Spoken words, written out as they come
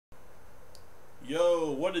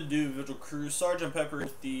Yo, what to do, Vigil Crew? SgtPepper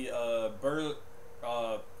with the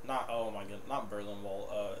not oh my god, not Berlin Wall.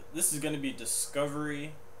 This is gonna be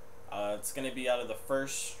Discovery. It's gonna be out of the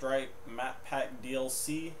first Stripe map pack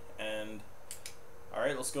DLC, and all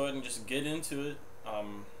right, let's go ahead and just get into it.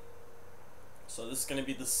 So this is gonna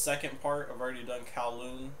be the second part. I've already done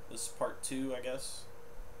Kowloon. This is part 2, I guess.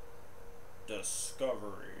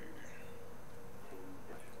 Discovery.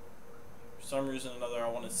 For some reason or another, I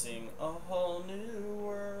want to sing a whole new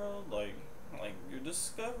world, like you're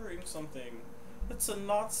discovering something. It's a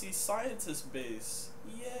Nazi scientist base.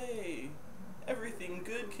 Yay! Everything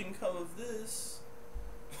good can come of this.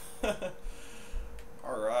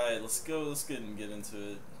 Alright, let's go. Let's get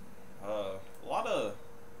into it. A lot of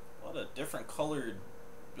different colored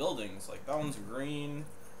buildings. Like that one's green,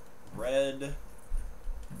 red,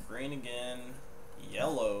 green again,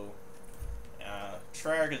 yellow.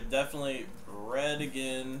 Track is definitely red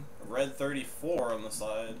again, red 34 on the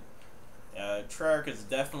side. Track is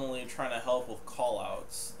definitely trying to help with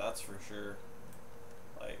callouts, that's for sure.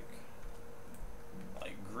 Like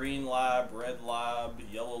green lab, red lab,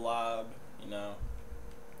 yellow lab, you know.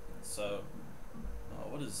 So,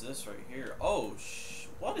 what is this right here? Oh,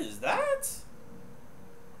 what is that?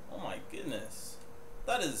 Oh my goodness.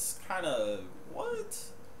 That is kind of, what?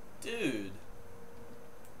 Dude.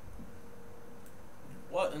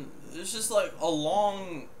 What? It's just like a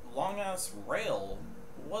long ass rail.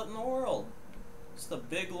 What in the world? Just a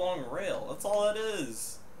big long rail. That's all it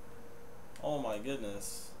is. Oh my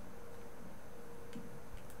goodness.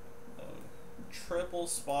 Triple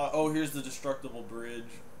spot. Oh, here's the destructible bridge.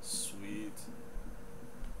 Sweet.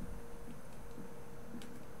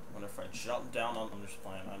 Wonder if I jump down on. I'm just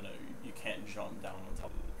playing. I know you can't jump down on top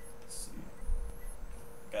of it. Let's see.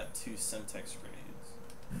 Got 2 Semtex grenades.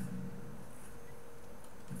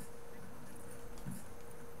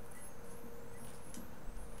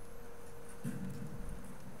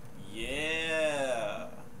 Yeah.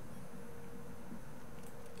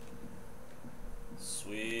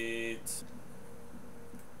 Sweet.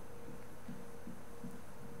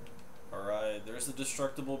 Alright, there's the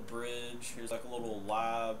destructible bridge. Here's like a little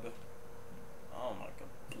lab. Oh my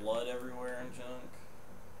god, blood everywhere and junk.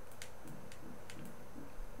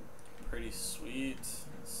 Pretty sweet. Let's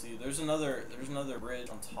see, there's another bridge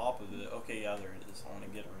on top of it. Okay, yeah, there it is. I want to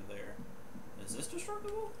get over there. Is this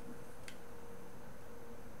destructible?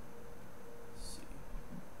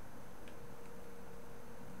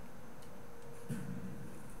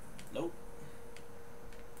 Nope.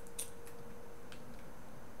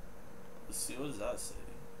 Let's see, what does that say?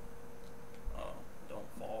 Oh, don't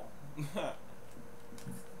fall.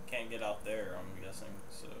 Can't get out there, I'm guessing.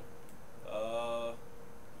 So,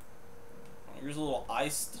 here's a little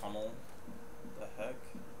ice tunnel. What the heck?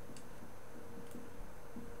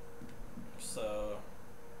 So,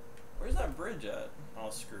 where's that bridge at? Oh,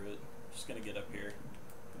 screw it. Just gonna get up here.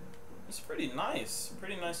 It's pretty nice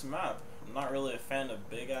map. I'm not really a fan of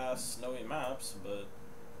big ass snowy maps, but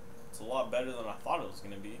it's a lot better than I thought it was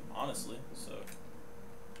gonna be, honestly. So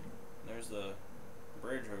there's the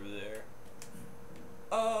bridge over there.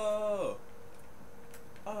 Oh,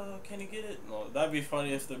 can you get it? No, that'd be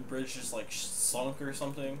funny if the bridge just like sunk or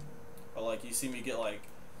something, or like you see me get like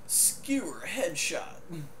skewer headshot.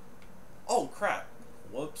 Oh crap!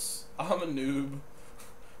 Whoops! I'm a noob.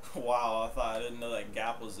 Wow, I didn't know that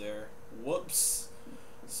gap was there. Whoops.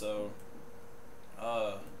 So,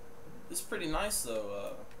 this is pretty nice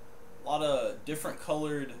though. A lot of different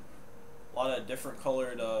colored,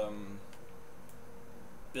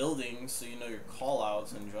 buildings, so you know your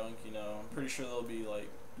callouts and junk. You know, I'm pretty sure there'll be like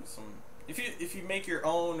some. If you make your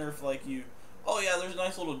own, or if like you, oh yeah, there's a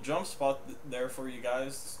nice little jump spot there for you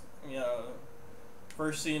guys. You know,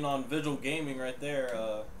 first seen on VigilGaming right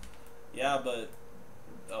there. Yeah, but.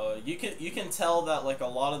 You can tell that like a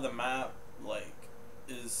lot of the map like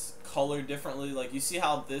is colored differently. Like you see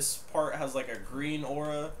how this part has like a green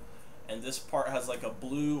aura and this part has like a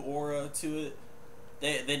blue aura to it.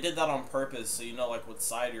 They did that on purpose, so you know like what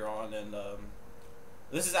side you're on. And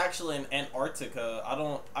this is actually in Antarctica.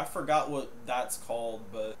 I forgot what that's called,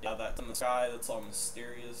 but yeah, that's in the sky. That's all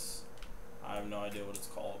mysterious. I have no idea what it's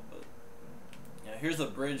called, but yeah, here's the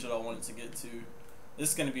bridge that I wanted to get to.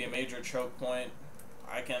 This is gonna be a major choke point.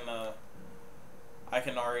 I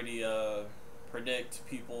can already predict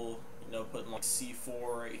people, you know, putting like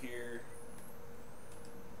C4 right here,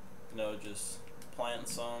 you know, just planting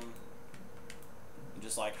some,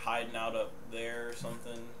 just like hiding out up there or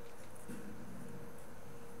something.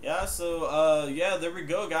 Yeah, so yeah, there we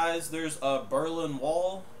go, guys. There's a Berlin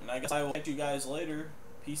Wall, and I guess I will catch you guys later.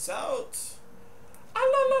 Peace out. Ah,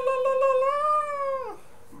 la, la, la, la, la, la.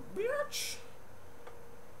 Bitch.